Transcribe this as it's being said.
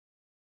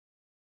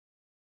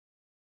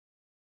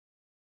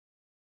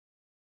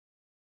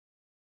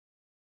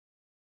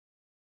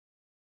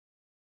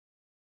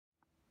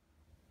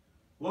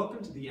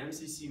Welcome to the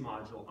MCC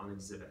module on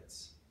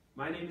exhibits.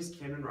 My name is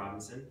Camden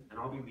and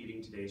I'll be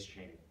leading today's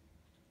training.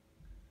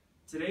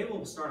 Today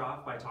we'll start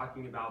off by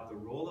talking about the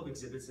role of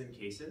exhibits in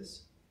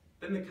cases,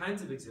 then the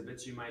kinds of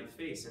exhibits you might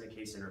face in a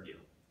case interview.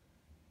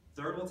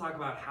 Third, we'll talk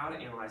about how to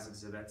analyze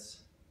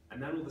exhibits,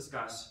 and then we'll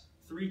discuss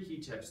 3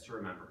 key tips to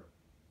remember.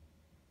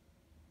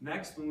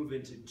 Next, we'll move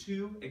into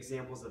 2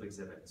 examples of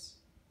exhibits.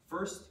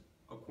 First,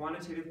 a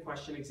quantitative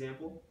question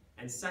example,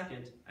 and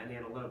second, an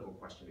analytical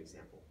question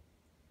example.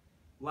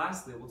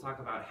 Lastly, we'll talk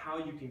about how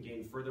you can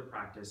gain further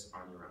practice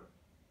on your own.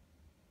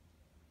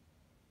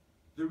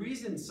 The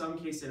reason some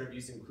case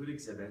interviews include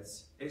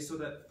exhibits is so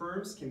that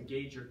firms can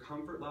gauge your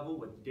comfort level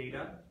with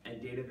data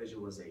and data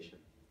visualization.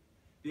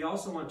 They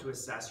also want to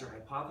assess your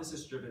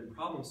hypothesis-driven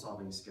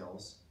problem-solving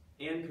skills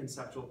and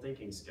conceptual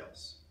thinking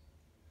skills.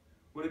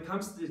 When it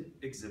comes to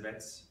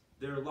exhibits,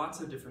 there are lots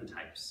of different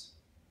types.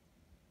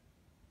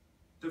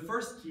 The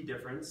first key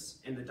difference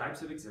in the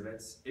types of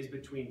exhibits is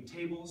between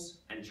tables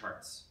and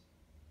charts.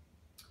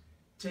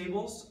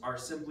 Tables are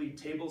simply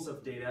tables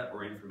of data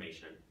or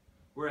information,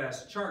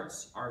 whereas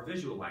charts are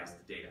visualized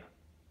data.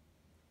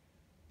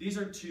 These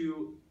are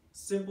 2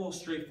 simple,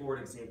 straightforward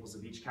examples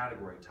of each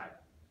category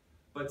type,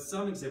 but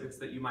some exhibits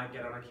that you might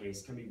get on a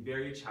case can be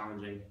very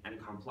challenging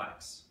and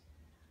complex,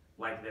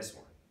 like this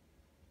one.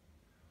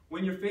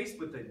 When you're faced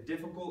with a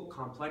difficult,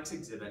 complex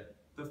exhibit,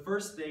 the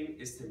first thing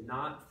is to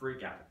not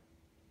freak out.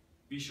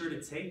 Be sure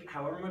to take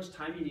however much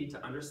time you need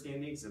to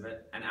understand the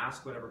exhibit and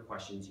ask whatever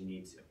questions you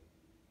need to.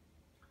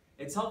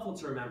 It's helpful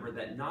to remember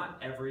that not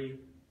every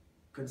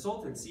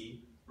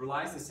consultancy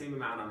relies the same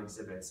amount on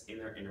exhibits in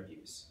their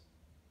interviews.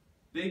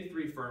 Big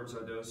 3 firms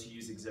are those who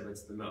use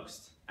exhibits the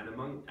most, and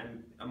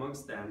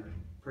amongst them,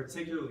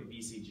 particularly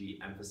BCG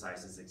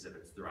emphasizes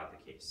exhibits throughout the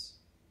case.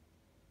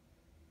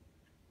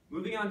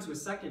 Moving on to a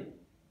second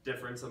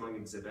difference among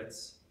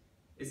exhibits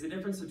is the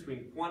difference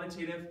between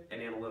quantitative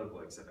and analytical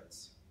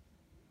exhibits.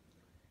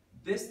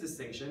 This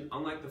distinction,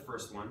 unlike the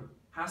first one,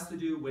 has to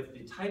do with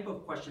the type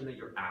of question that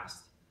you're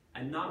asked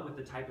and not with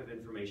the type of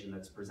information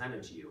that's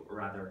presented to you, or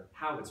rather,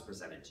 how it's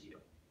presented to you.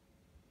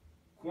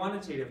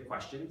 Quantitative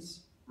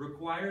questions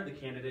require the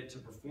candidate to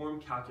perform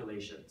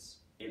calculations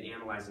in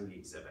analyzing the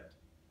exhibit,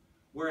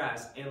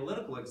 whereas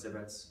analytical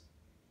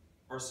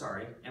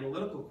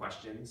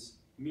questions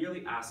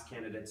merely ask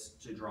candidates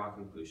to draw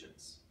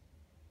conclusions.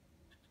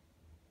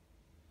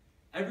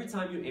 Every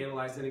time you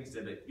analyze an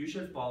exhibit, you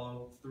should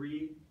follow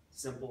 3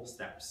 simple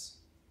steps.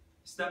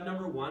 Step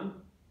number 1,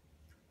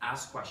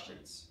 ask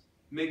questions.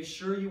 Make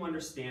sure you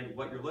understand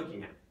what you're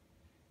looking at.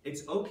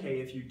 It's okay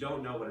if you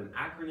don't know what an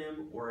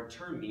acronym or a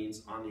term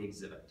means on the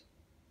exhibit.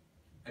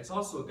 It's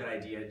also a good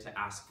idea to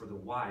ask for the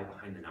why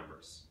behind the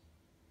numbers.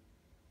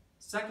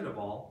 Second of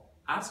all,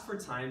 ask for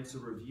time to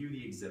review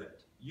the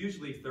exhibit,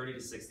 usually 30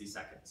 to 60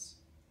 seconds.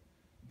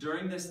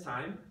 During this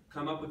time,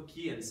 come up with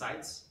key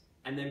insights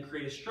and then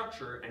create a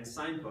structure and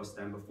signpost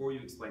them before you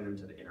explain them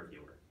to the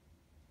interviewer.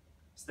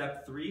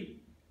 Step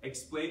 3,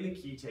 explain the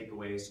key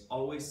takeaways,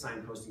 always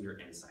signposting your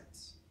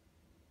insights.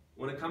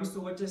 When it comes to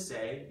what to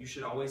say, you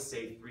should always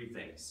say 3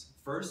 things.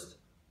 First,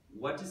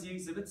 what does the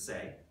exhibit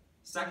say?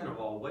 Second of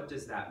all, what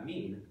does that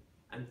mean?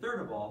 And third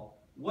of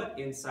all, what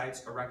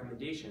insights or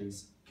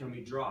recommendations can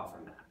we draw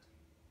from that?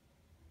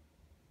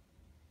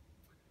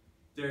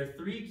 There are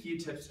 3 key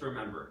tips to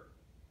remember.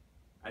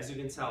 As you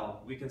can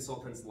tell, we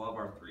consultants love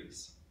our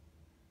 3s.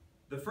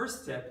 The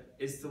first tip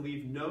is to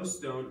leave no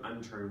stone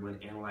unturned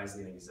when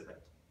analyzing an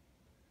exhibit.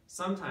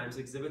 Sometimes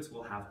exhibits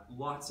will have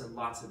lots and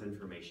lots of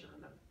information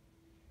on them.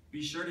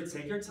 Be sure to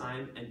take your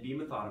time and be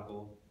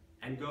methodical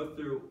and go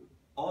through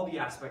all the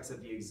aspects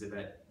of the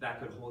exhibit that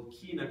could hold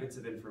key nuggets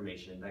of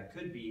information that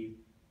could be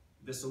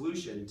the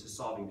solution to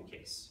solving the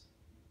case.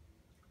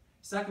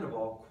 Second of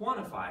all,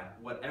 quantify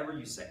whatever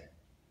you say.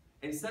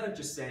 Instead of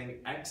just saying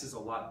X is a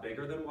lot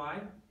bigger than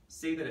Y,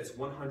 say that it's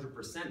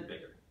 100%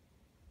 bigger.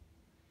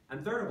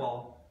 And third of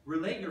all,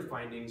 relate your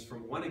findings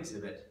from one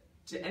exhibit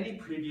to any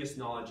previous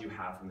knowledge you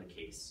have from the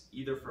case,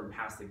 either from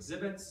past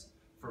exhibits,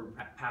 from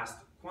past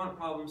quant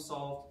problems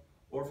solved,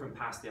 or from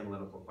past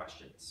analytical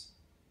questions.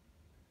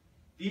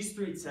 These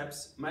 3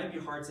 tips might be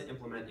hard to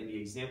implement in the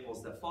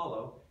examples that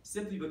follow,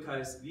 simply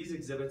because these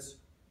exhibits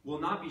will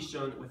not be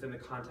shown within the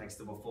context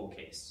of a full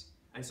case.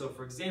 And so,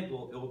 for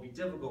example, it will be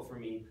difficult for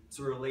me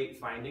to relate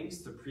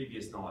findings to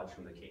previous knowledge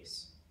from the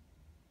case.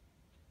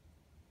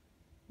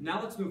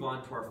 Now let's move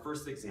on to our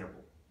first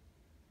example.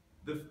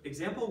 The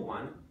example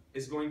 1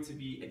 is going to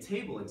be a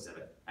table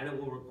exhibit, and it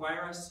will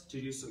require us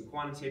to do some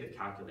quantitative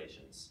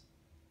calculations.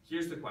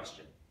 Here's the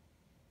question.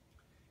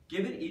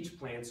 Given each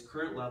plant's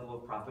current level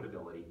of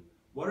profitability,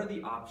 what are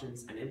the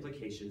options and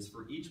implications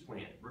for each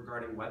plant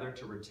regarding whether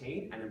to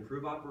retain and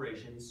improve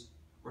operations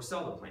or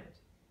sell the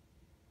plant?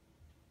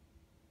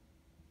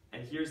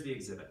 And here's the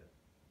exhibit.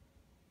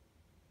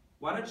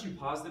 Why don't you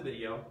pause the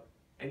video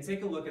and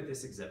take a look at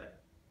this exhibit?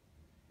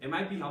 It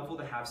might be helpful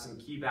to have some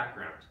key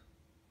background.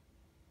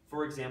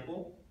 For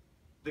example,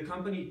 the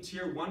company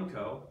Tier 1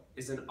 Co.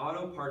 is an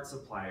auto parts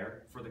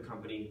supplier for the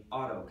company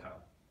Auto Co.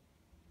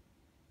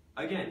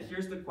 Again,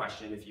 here's the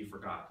question if you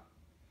forgot.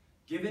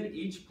 Given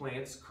each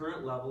plant's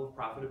current level of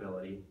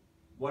profitability,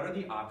 what are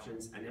the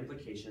options and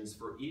implications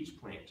for each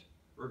plant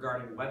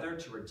regarding whether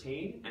to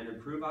retain and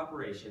improve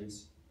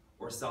operations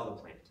or sell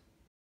the plant?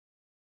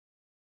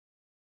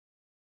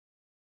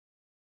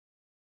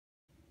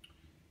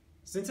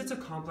 Since it's a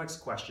complex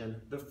question,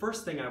 the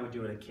first thing I would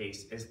do in a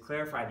case is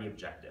clarify the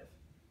objective.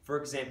 For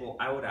example,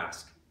 I would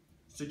ask,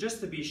 so just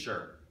to be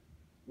sure,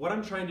 what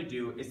I'm trying to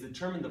do is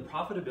determine the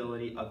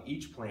profitability of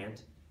each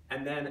plant,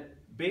 and then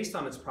based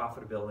on its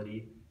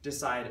profitability,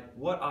 decide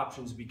what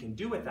options we can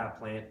do with that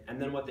plant,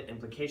 and then what the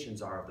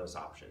implications are of those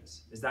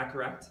options. Is that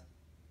correct?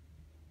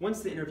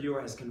 Once the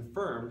interviewer has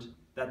confirmed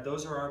that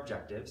those are our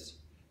objectives,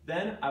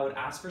 then I would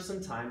ask for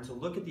some time to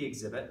look at the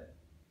exhibit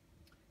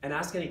and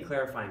ask any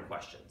clarifying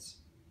questions.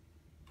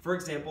 For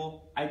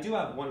example, I do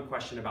have one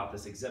question about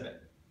this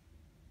exhibit.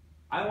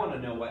 I want to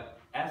know what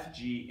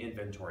FG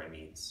inventory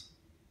means.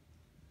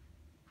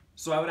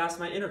 So I would ask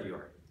my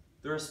interviewer.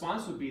 The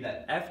response would be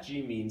that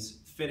FG means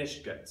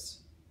finished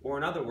goods, or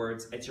in other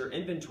words, it's your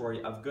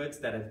inventory of goods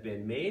that have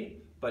been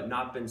made but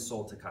not been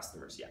sold to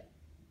customers yet.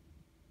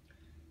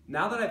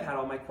 Now that I've had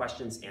all my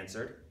questions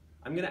answered,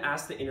 I'm going to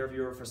ask the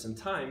interviewer for some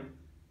time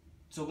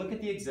to look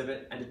at the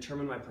exhibit and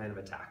determine my plan of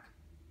attack.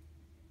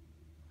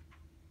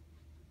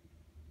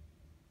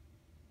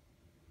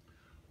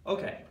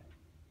 Okay,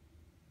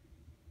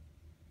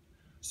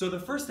 so the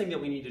first thing that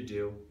we need to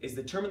do is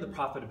determine the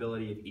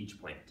profitability of each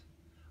plant.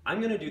 I'm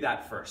going to do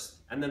that first,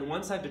 and then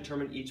once I've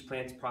determined each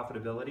plant's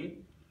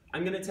profitability,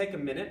 I'm going to take a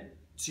minute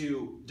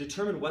to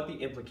determine what the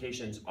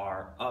implications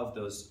are of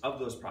those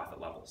profit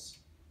levels.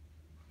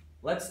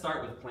 Let's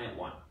start with plant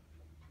 1.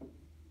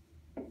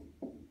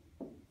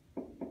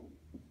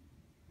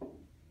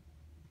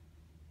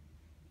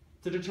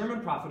 To determine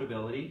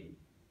profitability,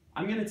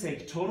 I'm going to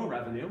take total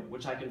revenue,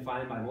 which I can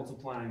find by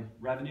multiplying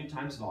revenue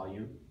times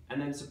volume, and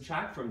then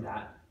subtract from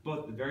that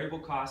both the variable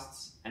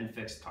costs and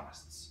fixed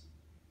costs.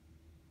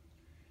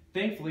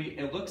 Thankfully,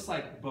 it looks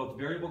like both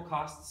variable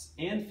costs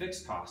and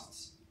fixed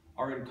costs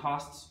are in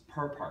costs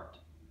per part,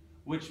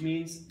 which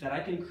means that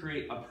I can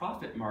create a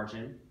profit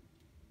margin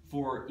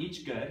for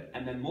each good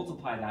and then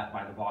multiply that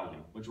by the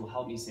volume, which will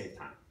help me save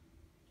time.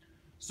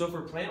 So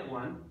for plant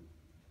 1,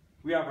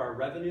 we have our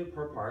revenue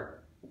per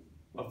part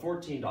of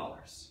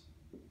 $14.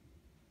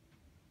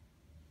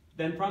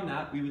 Then from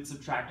that, we would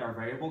subtract our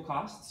variable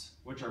costs,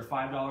 which are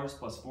 $5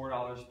 plus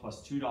 $4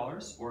 plus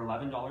 $2, or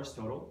 $11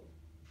 total.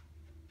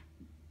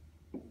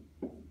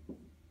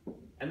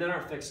 And then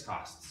our fixed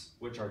costs,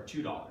 which are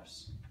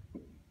 $2.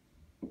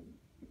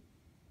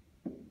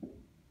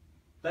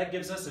 That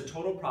gives us a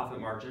total profit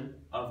margin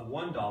of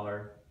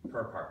 $1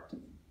 per part.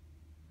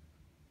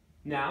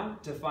 Now,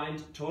 to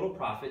find total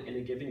profit in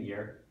a given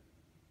year,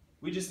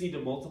 we just need to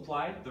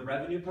multiply the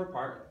revenue per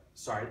part,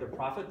 the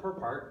profit per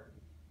part,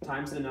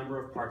 times the number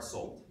of parts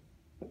sold.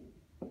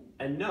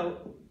 And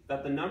note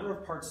that the number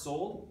of parts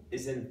sold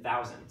is in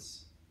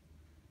thousands.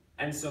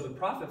 And so the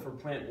profit for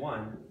plant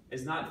 1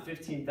 is not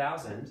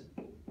 15,000,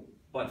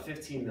 but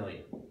 15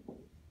 million.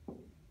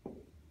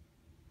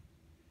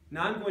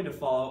 Now I'm going to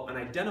follow an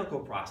identical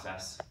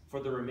process for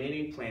the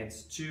remaining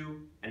plants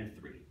 2 and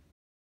 3.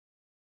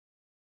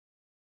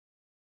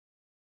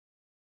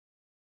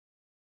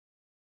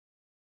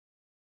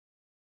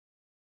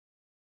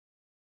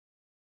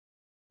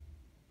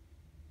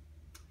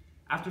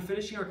 After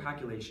finishing our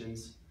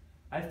calculations,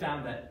 I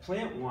found that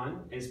plant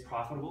 1 is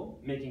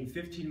profitable, making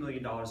 $15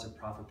 million of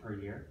profit per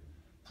year.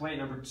 Plant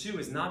number 2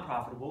 is not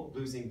profitable,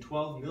 losing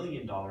 $12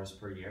 million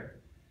per year.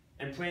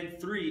 And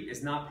plant 3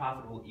 is not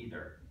profitable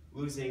either,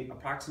 losing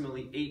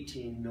approximately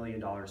 $18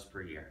 million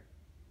per year.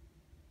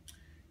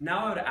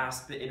 Now I would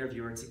ask the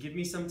interviewer to give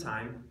me some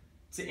time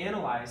to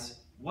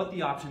analyze what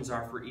the options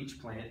are for each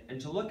plant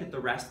and to look at the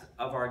rest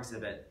of our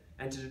exhibit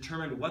and to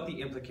determine what the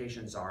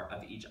implications are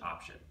of each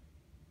option.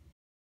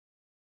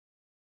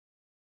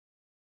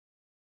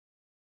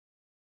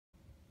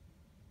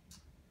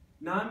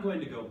 Now I'm going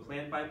to go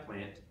plant by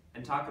plant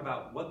and talk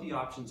about what the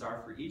options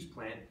are for each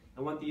plant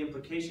and what the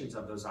implications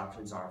of those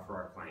options are for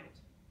our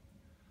client.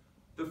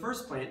 The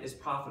first plant is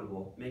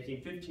profitable,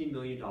 making $15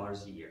 million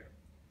a year.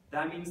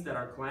 That means that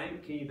our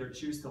client can either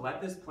choose to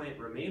let this plant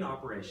remain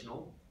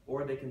operational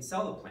or they can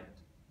sell the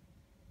plant.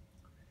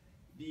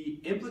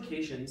 The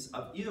implications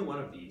of either one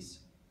of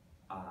these,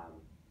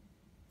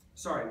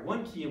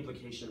 one key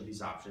implication of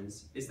these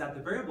options is that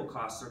the variable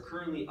costs are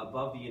currently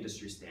above the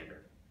industry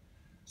standard.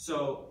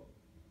 So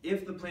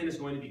if the plant is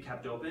going to be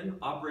kept open,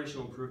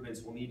 operational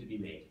improvements will need to be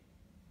made.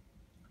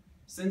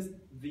 Since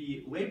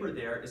the labor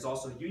there is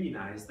also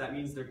unionized, that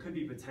means there could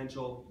be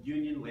potential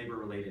union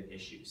labor-related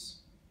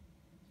issues.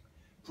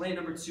 Plant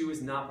number 2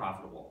 is not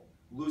profitable,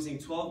 losing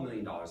 $12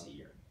 million a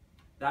year.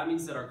 That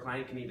means that our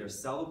client can either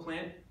sell the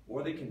plant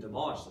or they can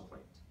demolish the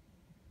plant.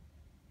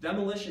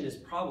 Demolition is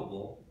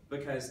probable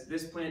because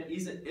this plant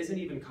isn't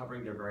even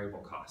covering their variable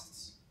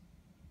costs.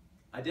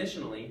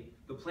 Additionally,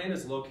 the plant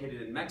is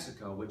located in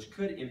Mexico, which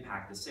could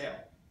impact the sale.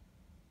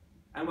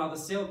 And while the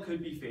sale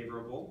could be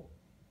favorable,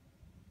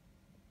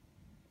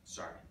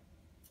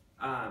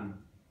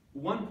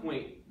 One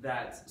point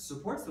that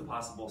supports the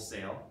possible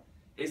sale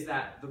is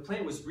that the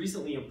plant was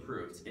recently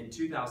improved in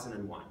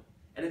 2001,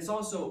 and it's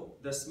also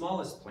the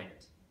smallest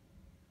plant.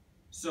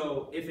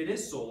 So if it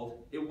is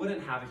sold, it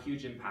wouldn't have a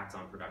huge impact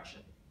on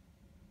production.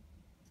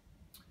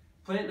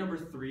 Plant number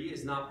 3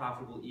 is not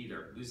profitable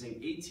either, losing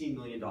 $18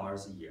 million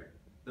a year,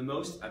 the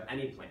most of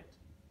any plant.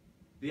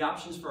 The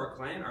options for our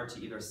client are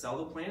to either sell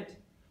the plant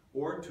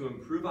or to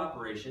improve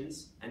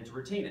operations and to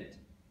retain it.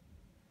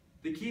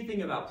 The key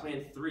thing about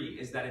plant 3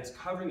 is that it's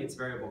covering its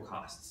variable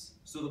costs,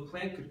 so the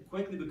plant could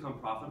quickly become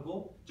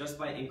profitable just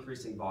by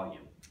increasing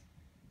volume.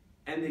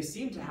 And they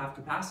seem to have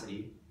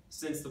capacity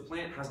since the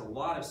plant has a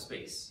lot of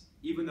space,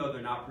 even though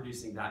they're not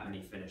producing that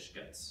many finished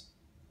goods.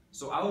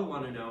 So I would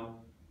want to know,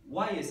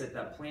 why is it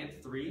that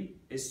plant 3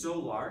 is so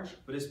large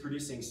but is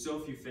producing so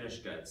few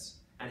finished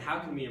goods? And how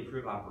can we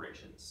improve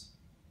operations?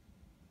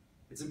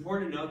 It's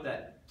important to note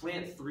that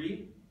plant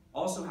 3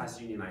 also has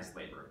unionized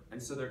labor,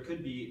 and so there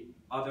could be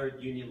other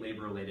union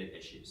labor related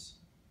issues.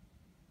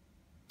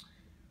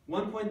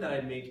 One point that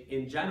I'd make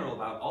in general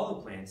about all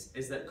the plants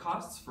is that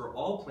costs for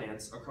all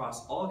plants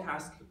across all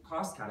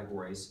cost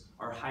categories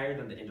are higher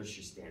than the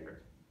industry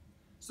standard.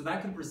 So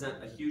that could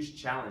present a huge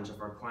challenge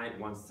if our client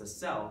wants to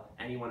sell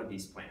any one of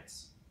these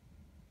plants.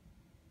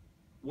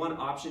 One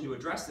option to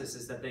address this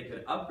is that they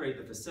could upgrade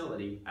the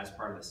facility as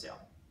part of the sale.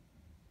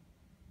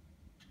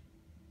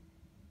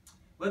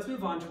 Let's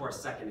move on to our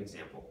second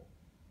example.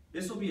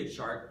 This will be a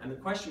chart, and the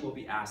question will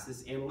be asked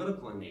is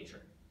analytical in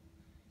nature.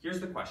 Here's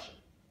the question.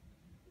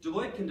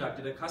 Deloitte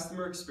conducted a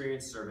customer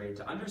experience survey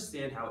to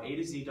understand how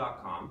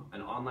A2Z.com,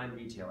 an online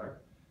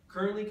retailer,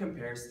 currently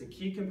compares to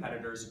key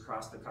competitors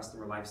across the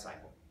customer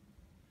lifecycle.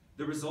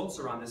 The results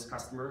are on this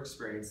customer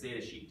experience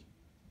data sheet.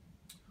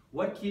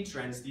 What key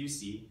trends do you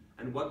see,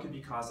 and what could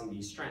be causing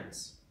these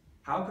trends?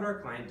 How could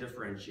our client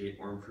differentiate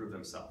or improve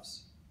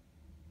themselves?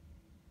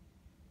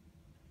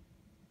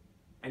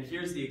 And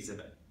here's the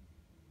exhibit.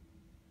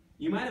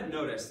 You might have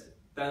noticed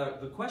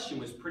that the question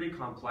was pretty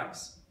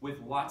complex with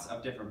lots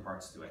of different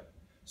parts to it.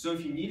 So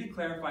if you need to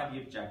clarify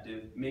the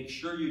objective, make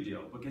sure you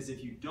do, because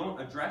if you don't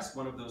address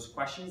one of those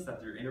questions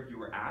that your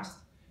interviewer asked,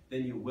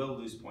 then you will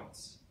lose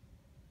points.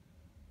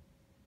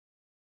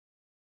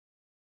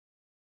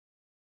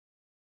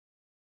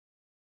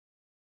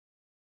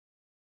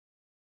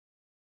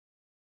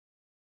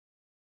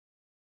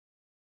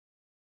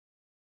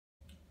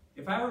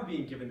 If I were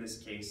being given this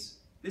case,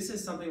 this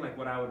is something like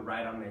what I would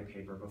write on my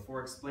paper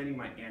before explaining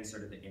my answer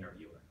to the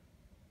interviewer.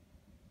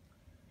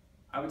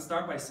 I would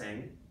start by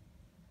saying,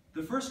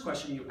 the first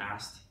question you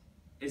asked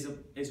is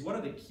what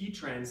are the key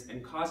trends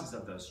and causes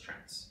of those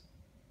trends?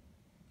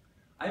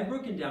 I have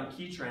broken down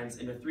key trends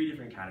into 3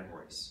 different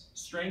categories: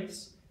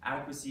 strengths,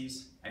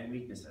 adequacies, and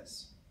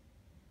weaknesses.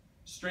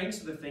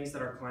 Strengths are the things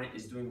that our client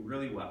is doing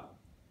really well,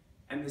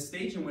 and the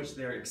stage in which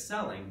they're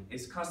excelling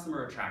is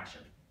customer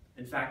attraction.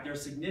 In fact,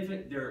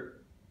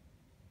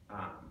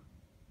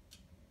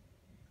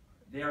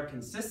 they are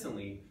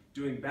consistently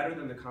doing better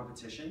than the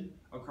competition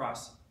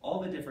across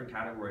all the different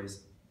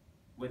categories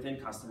within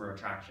customer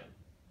attraction.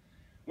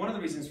 One of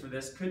the reasons for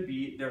this could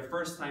be their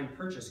first-time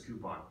purchase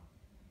coupon.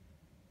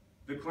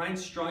 The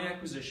client's strong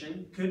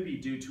acquisition could be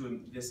due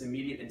to this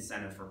immediate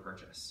incentive for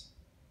purchase.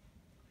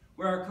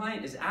 Where our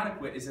client is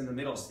adequate is in the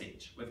middle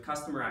stage with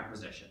customer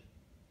acquisition.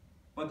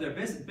 But their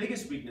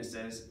biggest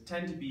weaknesses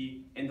tend to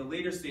be in the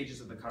later stages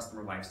of the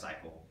customer life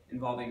cycle,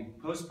 involving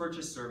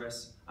post-purchase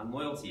service and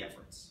loyalty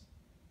efforts.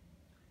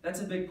 That's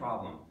a big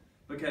problem,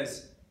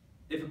 because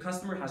if a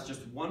customer has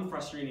just one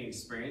frustrating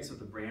experience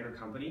with a brand or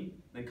company,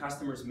 then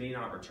customers may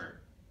not return.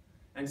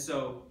 And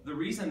so the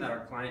reason that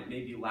our client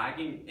may be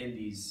lagging in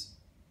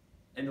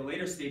the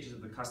later stages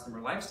of the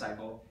customer life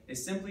cycle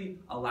is simply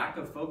a lack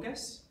of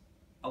focus,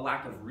 a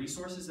lack of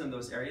resources in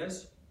those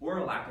areas, or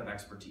a lack of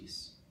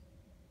expertise.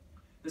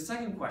 The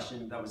second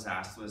question that was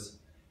asked was,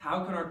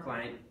 how can our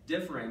client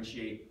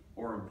differentiate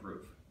or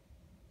improve?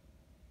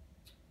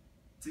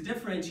 To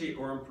differentiate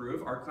or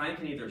improve, our client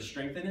can either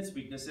strengthen its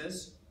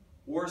weaknesses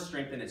or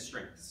strengthen its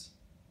strengths.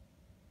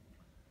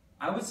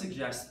 I would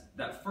suggest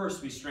that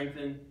first we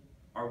strengthen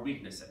our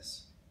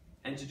weaknesses.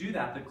 And to do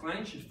that, the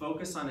client should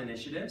focus on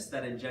initiatives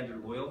that engender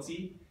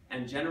loyalty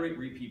and generate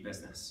repeat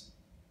business.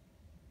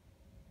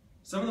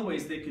 Some of the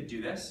ways they could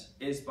do this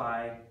is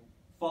by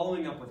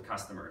following up with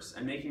customers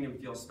and making them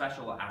feel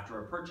special after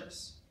a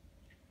purchase.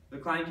 The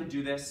client could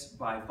do this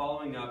by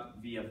following up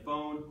via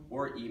phone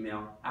or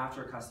email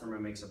after a customer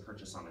makes a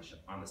purchase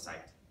on the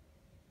site.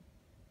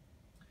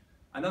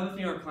 Another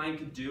thing our client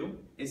could do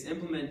is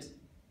implement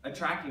a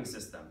tracking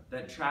system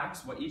that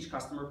tracks what each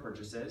customer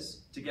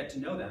purchases to get to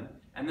know them,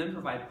 and then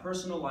provide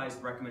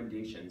personalized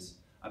recommendations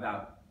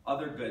about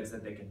other goods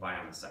that they could buy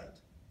on the site.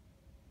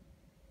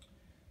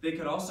 They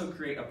could also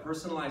create a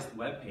personalized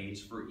web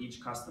page for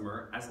each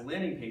customer as a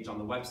landing page on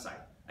the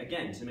website,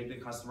 again, to make the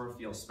customer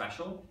feel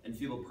special and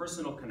feel a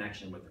personal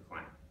connection with the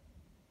client.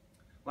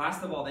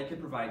 Last of all, they could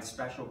provide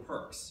special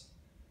perks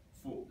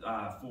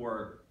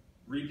for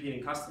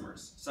repeating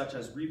customers, such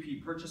as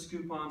repeat purchase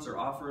coupons or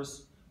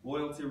offers,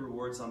 loyalty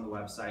rewards on the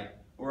website,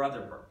 or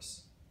other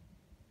perks.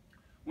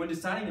 When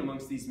deciding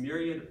amongst these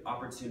myriad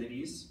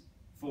opportunities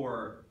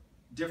for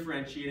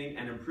differentiating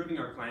and improving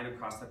our client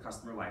across the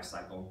customer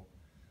lifecycle,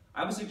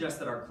 I would suggest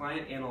that our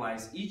client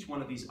analyze each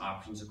one of these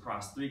options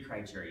across 3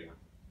 criteria.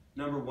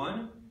 Number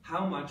 1,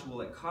 how much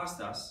will it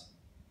cost us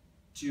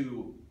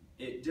to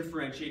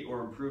differentiate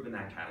or improve in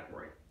that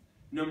category?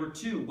 Number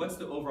 2, what's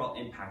the overall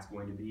impact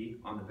going to be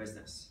on the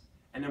business?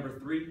 And number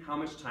 3, how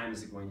much time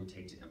is it going to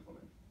take to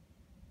implement?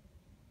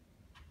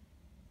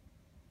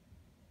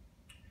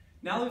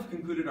 Now we've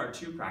concluded our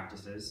 2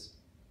 practices.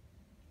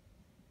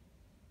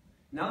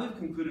 Now we've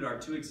concluded our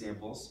 2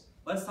 examples,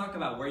 let's talk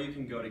about where you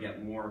can go to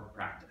get more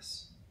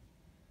practice.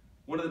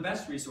 One of the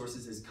best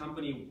resources is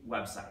company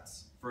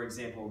websites. For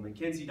example,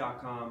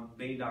 McKinsey.com,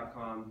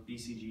 Bain.com,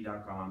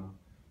 BCG.com,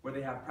 where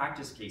they have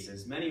practice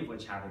cases, many of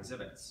which have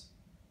exhibits.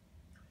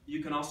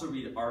 You can also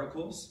read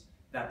articles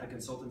that the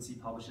consultancy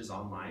publishes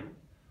online,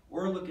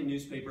 or look in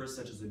newspapers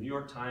such as the New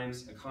York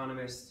Times,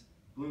 Economist,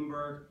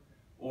 Bloomberg,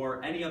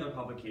 or any other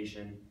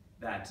publication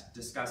that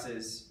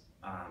discusses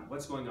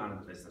what's going on in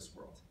the business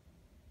world.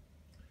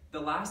 The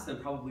last and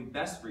probably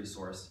best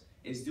resource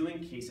is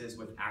doing cases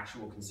with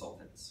actual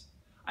consultants.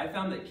 I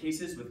found that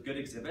cases with good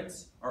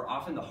exhibits are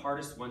often the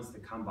hardest ones to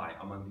come by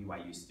among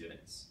BYU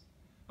students.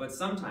 But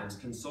sometimes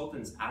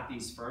consultants at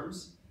these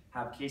firms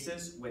have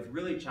cases with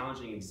really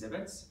challenging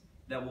exhibits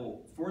that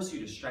will force you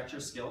to stretch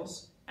your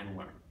skills and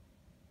learn.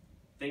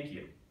 Thank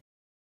you.